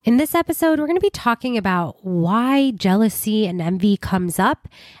In this episode, we're going to be talking about why jealousy and envy comes up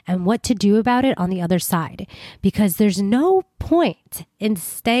and what to do about it on the other side. Because there's no point in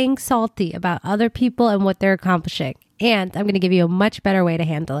staying salty about other people and what they're accomplishing. And I'm going to give you a much better way to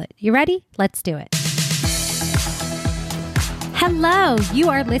handle it. You ready? Let's do it. Hello, you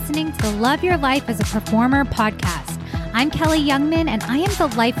are listening to the Love Your Life as a Performer podcast. I'm Kelly Youngman, and I am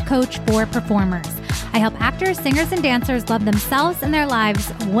the life coach for performers. I help actors, singers, and dancers love themselves and their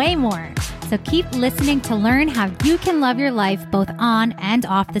lives way more. So keep listening to learn how you can love your life both on and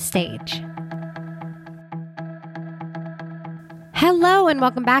off the stage. Hello, and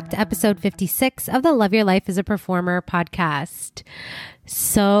welcome back to episode 56 of the Love Your Life as a Performer podcast.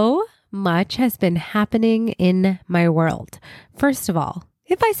 So much has been happening in my world. First of all,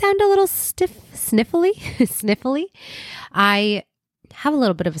 if I sound a little sniffly, I have a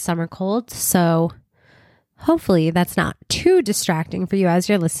little bit of a summer cold, so hopefully that's not too distracting for you as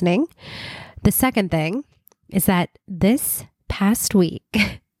you're listening. The second thing is that this past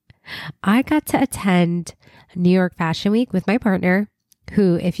week, I got to attend New York Fashion Week with my partner,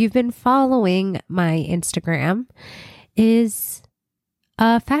 who, if you've been following my Instagram, is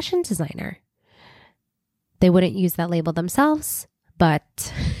a fashion designer. They wouldn't use that label themselves,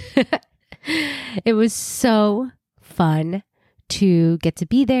 but it was so fun to get to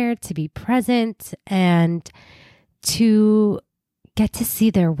be there, to be present, and to get to see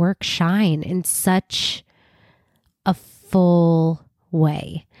their work shine in such a full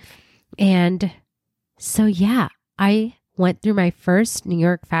way. And so, yeah, I went through my first New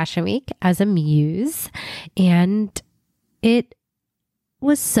York Fashion Week as a muse, and it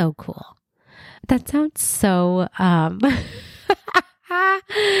was so cool. That sounds so,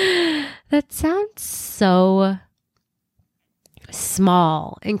 that sounds so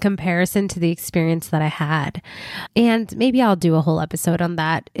small in comparison to the experience that I had. And maybe I'll do a whole episode on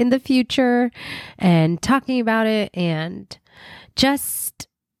that in the future and talking about it, and just,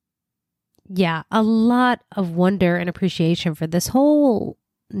 yeah, a lot of wonder and appreciation for this whole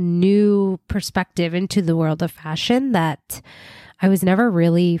new perspective into the world of fashion that I was never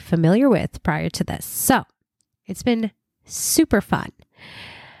really familiar with prior to this. So it's been super fun.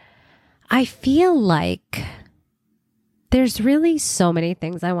 I feel like there's really so many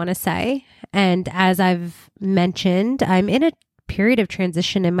things I want to say. And as I've mentioned, I'm in a period of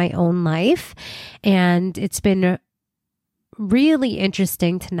transition in my own life, and it's been really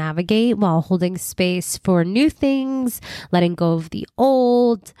interesting to navigate while holding space for new things, letting go of the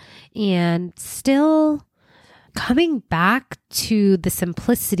old, and still coming back to the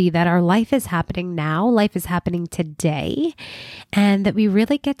simplicity that our life is happening now, life is happening today, and that we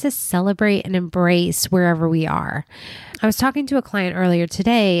really get to celebrate and embrace wherever we are. I was talking to a client earlier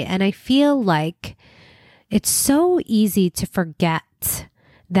today, and I feel like it's so easy to forget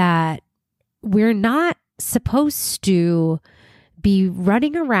that we're not supposed to be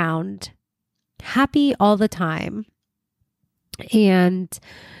running around happy all the time and,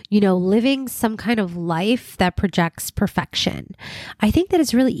 living some kind of life that projects perfection. I think that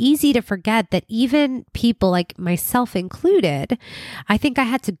it's really easy to forget that even people like myself included, I think I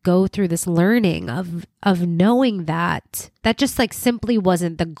had to go through this learning of knowing that just like simply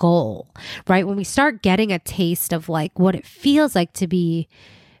wasn't the goal, right? When we start getting a taste of like what it feels like to be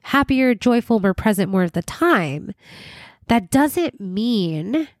happier, joyful, more present more of the time, that doesn't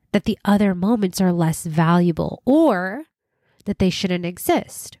mean that the other moments are less valuable or that they shouldn't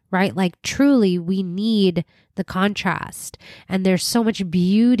exist, right? Like truly we need the contrast. And there's so much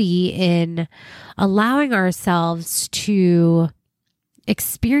beauty in allowing ourselves to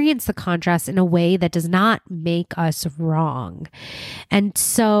experience the contrast in a way that does not make us wrong. And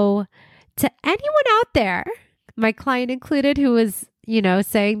so to anyone out there, my client included, who was,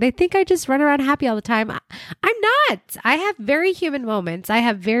 saying they think I just run around happy all the time. I'm not. I have very human moments. I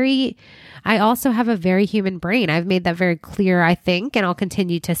also have a very human brain. I've made that very clear, I think, and I'll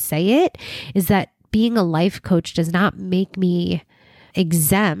continue to say it, is that being a life coach does not make me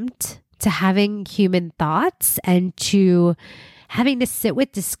exempt to having human thoughts and to having to sit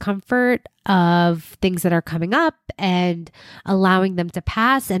with discomfort of things that are coming up and allowing them to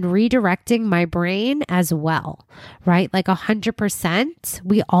pass and redirecting my brain as well, right? Like 100%,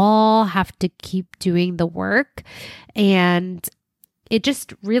 we all have to keep doing the work, and it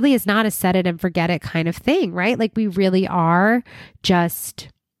just really is not a set it and forget it kind of thing, right? Like we really are just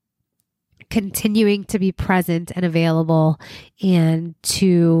continuing to be present and available and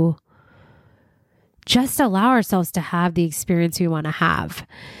to just allow ourselves to have the experience we want to have.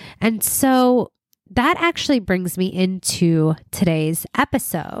 And so that actually brings me into today's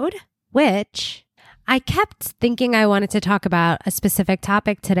episode, which I kept thinking I wanted to talk about a specific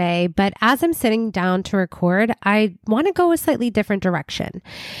topic today, but as I'm sitting down to record, I want to go a slightly different direction.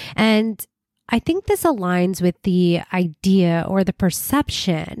 And I think this aligns with the idea or the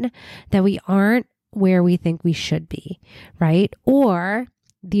perception that we aren't where we think we should be, right? Or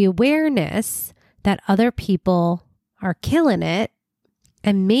the awareness that other people are killing it,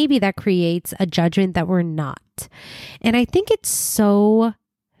 and maybe that creates a judgment that we're not. And I think it's so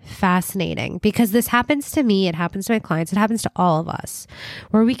fascinating because this happens to me, it happens to my clients, it happens to all of us,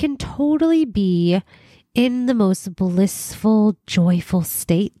 where we can totally be in the most blissful, joyful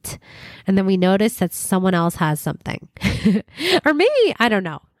state. And then we notice that someone else has something. Or maybe, I don't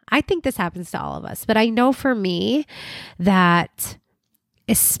know. I think this happens to all of us. But I know for me that,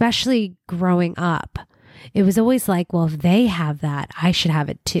 especially growing up, it was always like, well, if they have that, I should have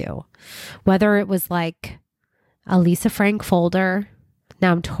it too. Whether it was like a Lisa Frank folder,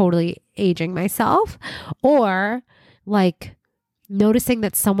 now I'm totally aging myself, or like noticing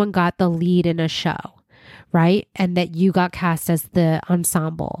that someone got the lead in a show, right? And that you got cast as the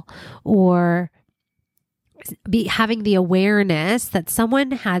ensemble, or having the awareness that someone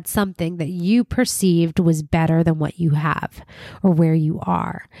had something that you perceived was better than what you have or where you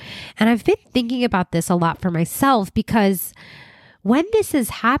are. And I've been thinking about this a lot for myself because when this is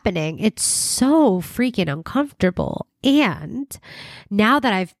happening, it's so freaking uncomfortable. And now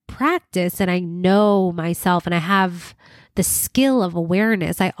that I've practiced and I know myself and I have the skill of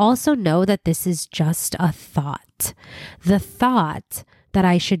awareness, I also know that this is just a thought. The thought that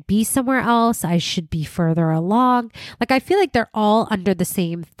I should be somewhere else, I should be further along. Like, I feel like they're all under the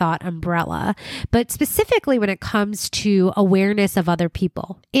same thought umbrella, but specifically when it comes to awareness of other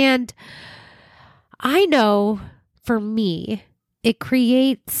people. And I know for me, it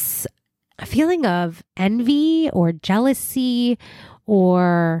creates a feeling of envy or jealousy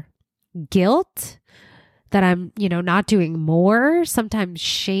or guilt that I'm, not doing more, sometimes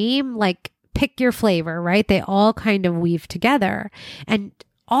shame, like pick your flavor, right? They all kind of weave together. And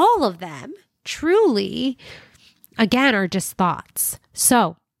all of them truly, again, are just thoughts.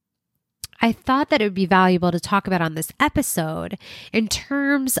 So I thought that it would be valuable to talk about on this episode in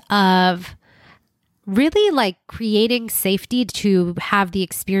terms of really like creating safety to have the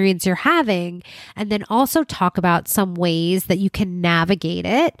experience you're having, and then also talk about some ways that you can navigate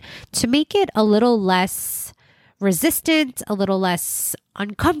it to make it a little less resistant, a little less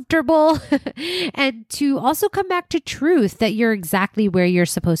uncomfortable, and to also come back to truth that you're exactly where you're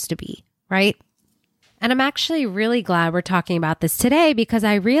supposed to be, right? And I'm actually really glad we're talking about this today because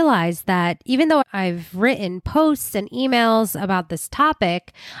I realized that even though I've written posts and emails about this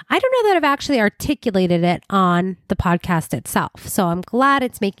topic, I don't know that I've actually articulated it on the podcast itself. So I'm glad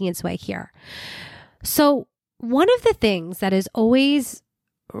it's making its way here. So one of the things that is always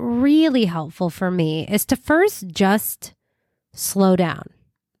really helpful for me is to first just slow down.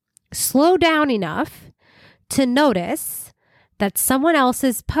 Slow down enough to notice that someone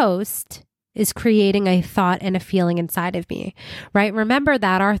else's post is creating a thought and a feeling inside of me, right? Remember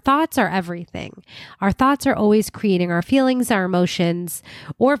that our thoughts are everything. Our thoughts are always creating our feelings, our emotions,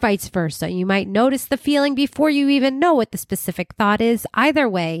 or vice versa. You might notice the feeling before you even know what the specific thought is. Either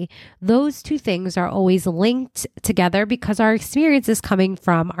way, those two things are always linked together because our experience is coming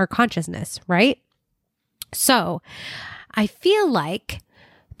from our consciousness, right? So I feel like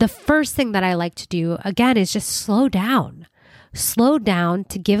the first thing that I like to do, again, is just slow down. Slow down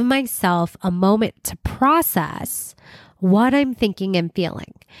to give myself a moment to process what I'm thinking and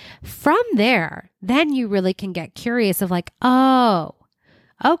feeling. From there, then you really can get curious of like, oh,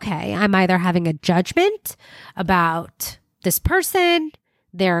 okay, I'm either having a judgment about this person,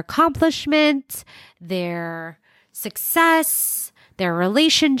 their accomplishment, their success, their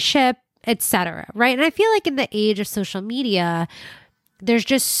relationship, etc., right? And I feel like in the age of social media, there's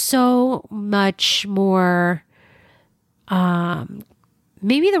just so much more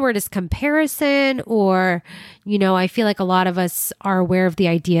maybe the word is comparison, or, I feel like a lot of us are aware of the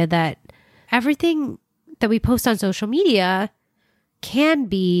idea that everything that we post on social media can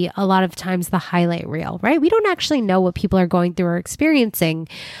be a lot of times the highlight reel, right? We don't actually know what people are going through or experiencing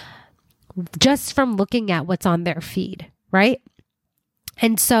just from looking at what's on their feed, right?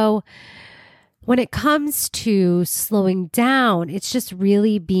 And so when it comes to slowing down, it's just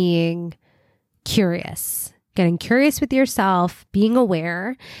really being curious. Getting curious with yourself, being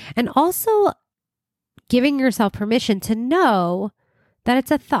aware, and also giving yourself permission to know that it's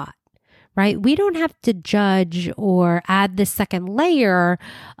a thought, right? We don't have to judge or add this second layer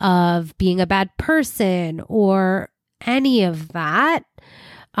of being a bad person or any of that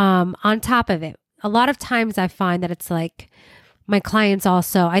on top of it. A lot of times I find that it's like my clients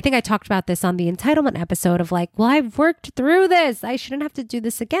also, I think I talked about this on the entitlement episode of like, well, I've worked through this. I shouldn't have to do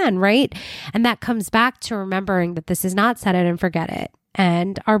this again, right? And that comes back to remembering that this is not set it and forget it.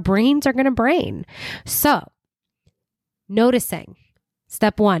 And our brains are going to brain. So noticing,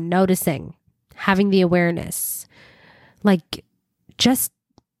 step one, noticing, having the awareness, like just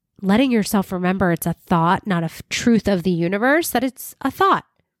letting yourself remember it's a thought, not a truth of the universe, that it's a thought,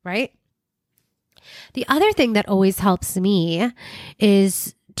 right? The other thing that always helps me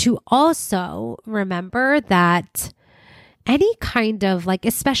is to also remember that any kind of like,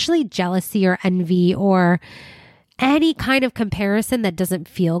 especially jealousy or envy or any kind of comparison that doesn't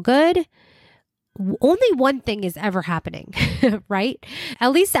feel good, only one thing is ever happening, right?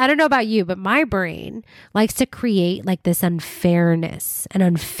 At least I don't know about you, but my brain likes to create like this unfairness and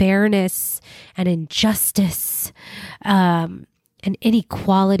injustice, and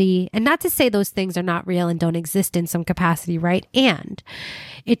inequality. And not to say those things are not real and don't exist in some capacity, right? And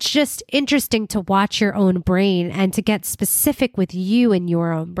it's just interesting to watch your own brain and to get specific with you and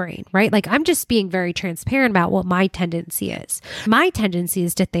your own brain, right? Like I'm just being very transparent about what my tendency is. My tendency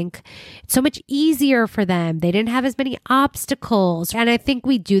is to think it's so much easier for them. They didn't have as many obstacles. And I think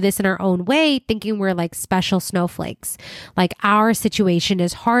we do this in our own way, thinking we're like special snowflakes. Like our situation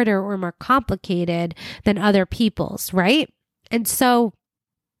is harder or more complicated than other people's, right? And so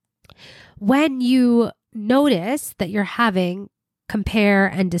when you notice that you're having compare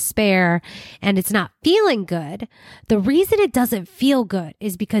and despair and it's not feeling good, the reason it doesn't feel good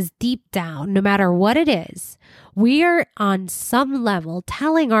is because deep down, no matter what it is, we are on some level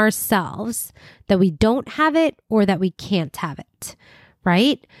telling ourselves that we don't have it or that we can't have it.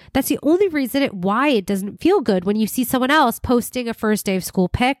 Right? That's the only reason why it doesn't feel good when you see someone else posting a first day of school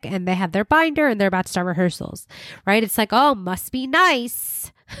pic and they have their binder and they're about to start rehearsals, right? It's like, oh, must be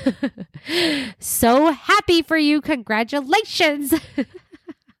nice. So happy for you. Congratulations.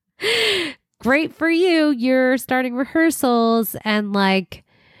 Great for you. You're starting rehearsals. And like,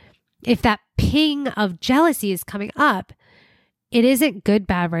 if that ping of jealousy is coming up, it isn't good,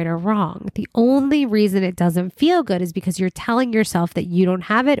 bad, right, or wrong. The only reason it doesn't feel good is because you're telling yourself that you don't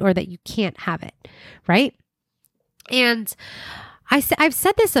have it or that you can't have it, right? And I've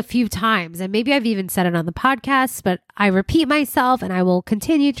said this a few times, and maybe I've even said it on the podcast, but I repeat myself and I will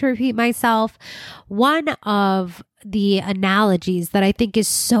continue to repeat myself. One of the analogies that I think is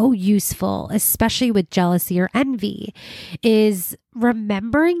so useful, especially with jealousy or envy, is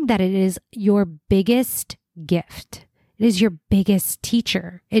remembering that it is your biggest gift. It is your biggest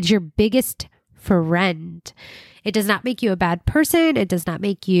teacher. It's your biggest friend. It does not make you a bad person. It does not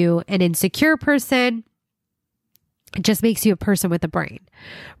make you an insecure person. It just makes you a person with a brain,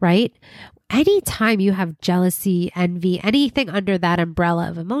 right? Anytime you have jealousy, envy, anything under that umbrella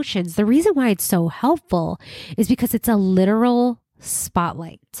of emotions, the reason why it's so helpful is because it's a literal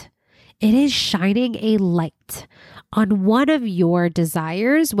spotlight. It is shining a light on one of your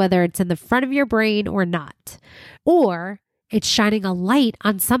desires, whether it's in the front of your brain or not. Or it's shining a light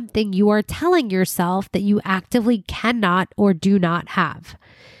on something you are telling yourself that you actively cannot or do not have.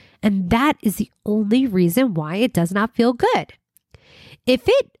 And that is the only reason why it does not feel good. If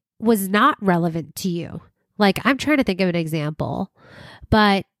it was not relevant to you, like I'm trying to think of an example,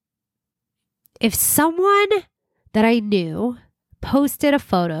 but if someone that I knew posted a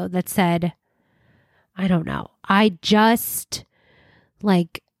photo that said, I don't know, I just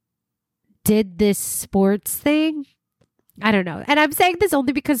like did this sports thing. I don't know. And I'm saying this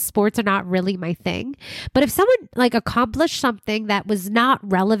only because sports are not really my thing. But if someone like accomplished something that was not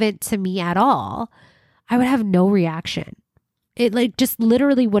relevant to me at all, I would have no reaction. It like just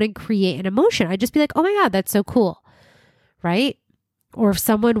literally wouldn't create an emotion. I'd just be like, oh my God, that's so cool. Right? Or if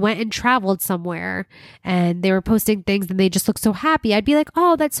someone went and traveled somewhere and they were posting things and they just look so happy, I'd be like,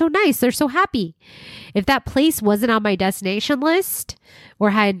 oh, that's so nice. They're so happy. If that place wasn't on my destination list or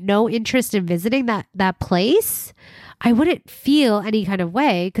had no interest in visiting that place, I wouldn't feel any kind of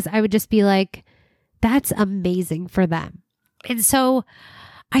way because I would just be like, that's amazing for them. And so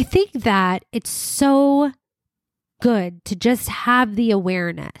I think that it's so good to just have the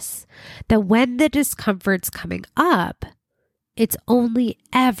awareness that when the discomfort's coming up, it's only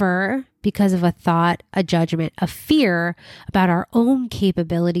ever because of a thought, a judgment, a fear about our own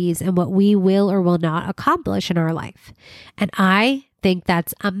capabilities and what we will or will not accomplish in our life. And I think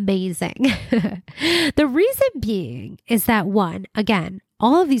that's amazing. The reason being is that one, again,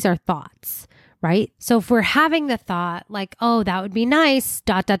 all of these are thoughts, right? So if we're having the thought like, oh, that would be nice, ...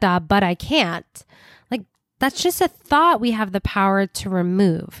 but I can't, like that's just a thought we have the power to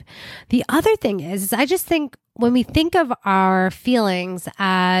remove. The other thing is I just think when we think of our feelings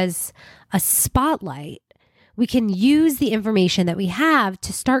as a spotlight, we can use the information that we have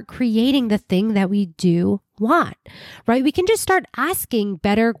to start creating the thing that we do want, right? We can just start asking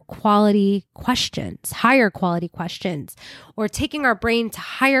better quality questions, higher quality questions, or taking our brain to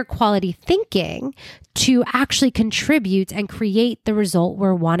higher quality thinking to actually contribute and create the result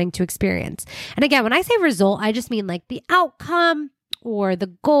we're wanting to experience. And again, when I say result, I just mean like the outcome or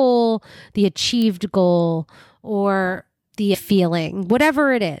the goal, the achieved goal, or the feeling,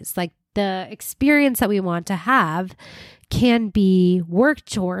 whatever it is, like the experience that we want to have can be worked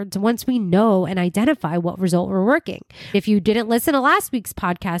towards once we know and identify what result we're working. If you didn't listen to last week's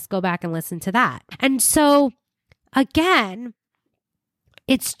podcast, go back and listen to that. And so again,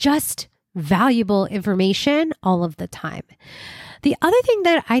 it's just valuable information all of the time. The other thing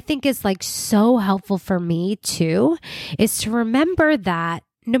that I think is like so helpful for me too, is to remember that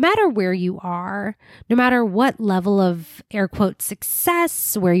no matter where you are, no matter what level of air quote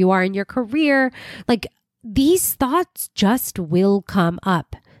success, where you are in your career, like these thoughts just will come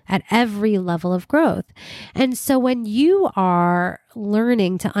up at every level of growth. And so when you are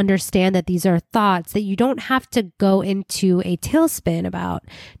learning to understand that these are thoughts, that you don't have to go into a tailspin about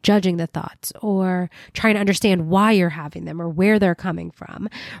judging the thoughts or trying to understand why you're having them or where they're coming from,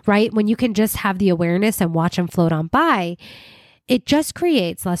 right? When you can just have the awareness and watch them float on by, it just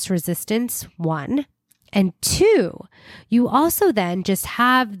creates less resistance, one. And two, you also then just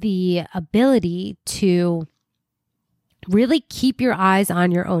have the ability to really keep your eyes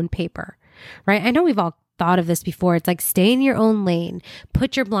on your own paper, right? I know we've all thought of this before. It's like stay in your own lane,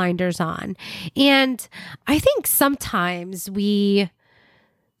 put your blinders on. And I think sometimes we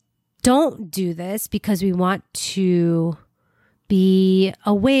don't do this because we want to be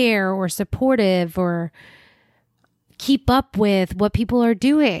aware or supportive or keep up with what people are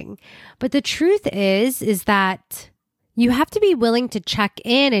doing. But the truth is that you have to be willing to check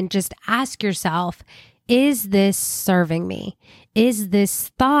in and just ask yourself, is this serving me? Is this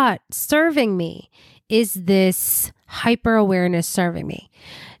thought serving me? Is this hyper awareness serving me?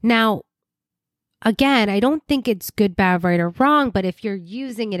 Now, again, I don't think it's good, bad, right, or wrong, but if you're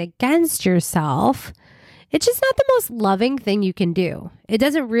using it against yourself, it's just not the most loving thing you can do. It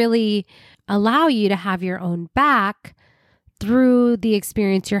doesn't really allow you to have your own back through the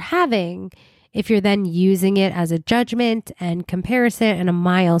experience you're having if you're then using it as a judgment and comparison and a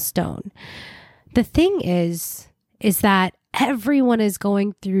milestone. The thing is that everyone is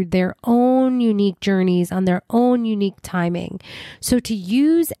going through their own unique journeys on their own unique timing. So to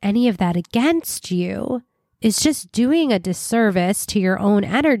use any of that against you is just doing a disservice to your own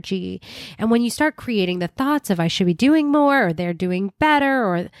energy. And when you start creating the thoughts of I should be doing more, or they're doing better,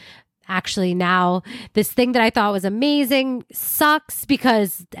 or actually now this thing that I thought was amazing sucks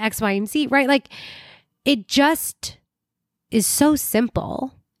because X, Y, and Z, right? Like it just is so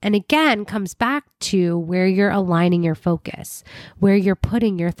simple. And again, comes back to where you're aligning your focus, where you're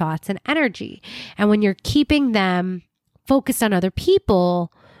putting your thoughts and energy. And when you're keeping them focused on other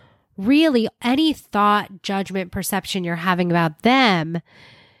people, really any thought, judgment, perception you're having about them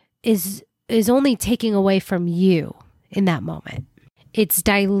is only taking away from you in that moment. It's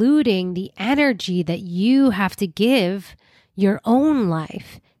diluting the energy that you have to give your own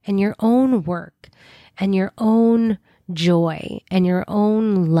life and your own work and your own joy and your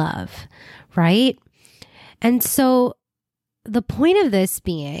own love, right? And so the point of this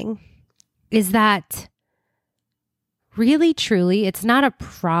being is that really, truly, it's not a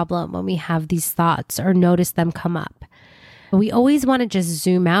problem when we have these thoughts or notice them come up. We always want to just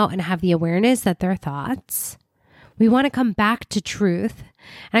zoom out and have the awareness that they're thoughts. We want to come back to truth.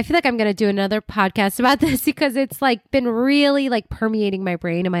 And I feel like I'm going to do another podcast about this because it's like been really like permeating my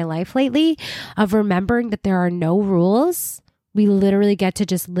brain and my life lately of remembering that there are no rules. We literally get to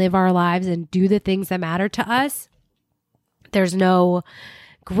just live our lives and do the things that matter to us. There's no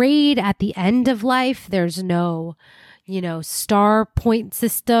grade at the end of life. There's no, star point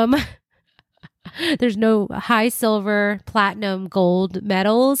system. There's no high silver, platinum, gold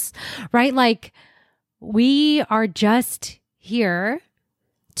medals, right? Like we are just here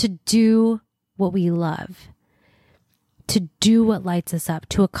to do what we love, to do what lights us up,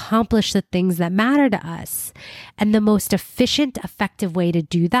 to accomplish the things that matter to us. And the most efficient, effective way to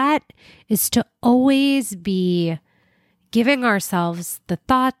do that is to always be giving ourselves the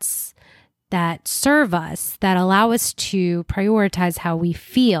thoughts that serve us, that allow us to prioritize how we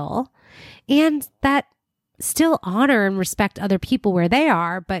feel, and that still honor and respect other people where they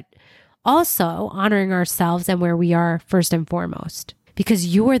are, but also honoring ourselves and where we are first and foremost. because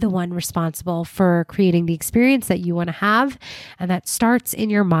you are the one responsible for creating the experience that you want to have. And that starts in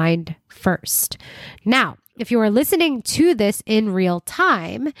your mind first. Now, if you are listening to this in real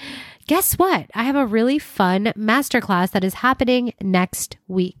time, guess what? I have a really fun masterclass that is happening next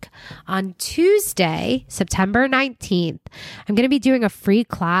week. On Tuesday, September 19th, I'm going to be doing a free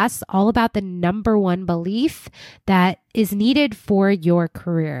class all about the number one belief that is needed for your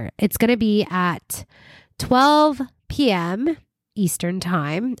career. It's going to be at 12 p.m. Eastern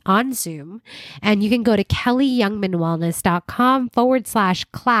time on Zoom. And you can go to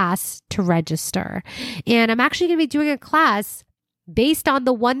kellyyoungmanwellness.com/class to register. And I'm actually going to be doing a class based on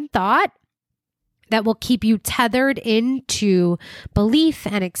the one thought that will keep you tethered into belief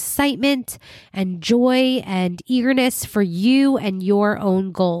and excitement and joy and eagerness for you and your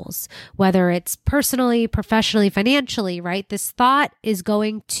own goals, whether it's personally, professionally, financially, right? This thought is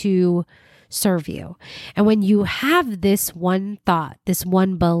going to serve you. And when you have this one thought, this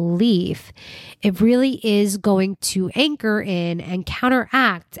one belief, it really is going to anchor in and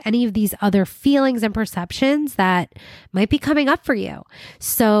counteract any of these other feelings and perceptions that might be coming up for you.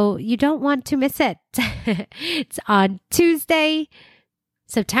 So you don't want to miss it. It's on Tuesday,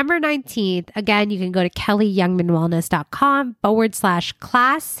 September 19th. Again, you can go to kellyyoungmanwellness.com/class,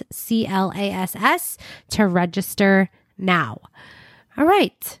 CLASS, to register now. All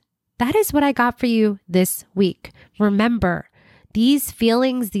right. That is what I got for you this week. Remember, these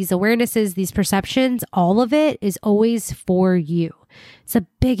feelings, these awarenesses, these perceptions, all of it is always for you. It's the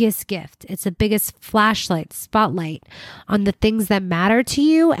biggest gift. It's the biggest flashlight, spotlight on the things that matter to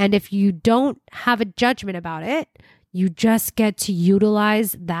you. And if you don't have a judgment about it, you just get to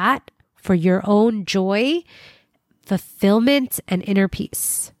utilize that for your own joy, fulfillment, and inner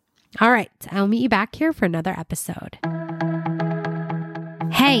peace. All right, I'll meet you back here for another episode.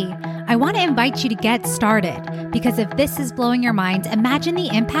 Hey, I want to invite you to get started, because if this is blowing your mind, imagine the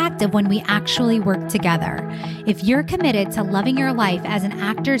impact of when we actually work together. If you're committed to loving your life as an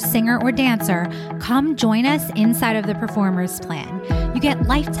actor, singer, or dancer, come join us inside of the Performers Plan. You get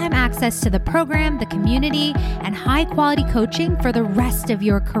lifetime access to the program, the community, and high-quality coaching for the rest of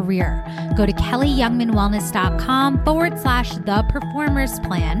your career. Go to kellyyoungmanwellness.com/the Performers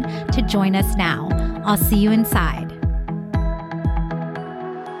Plan to join us now. I'll see you inside.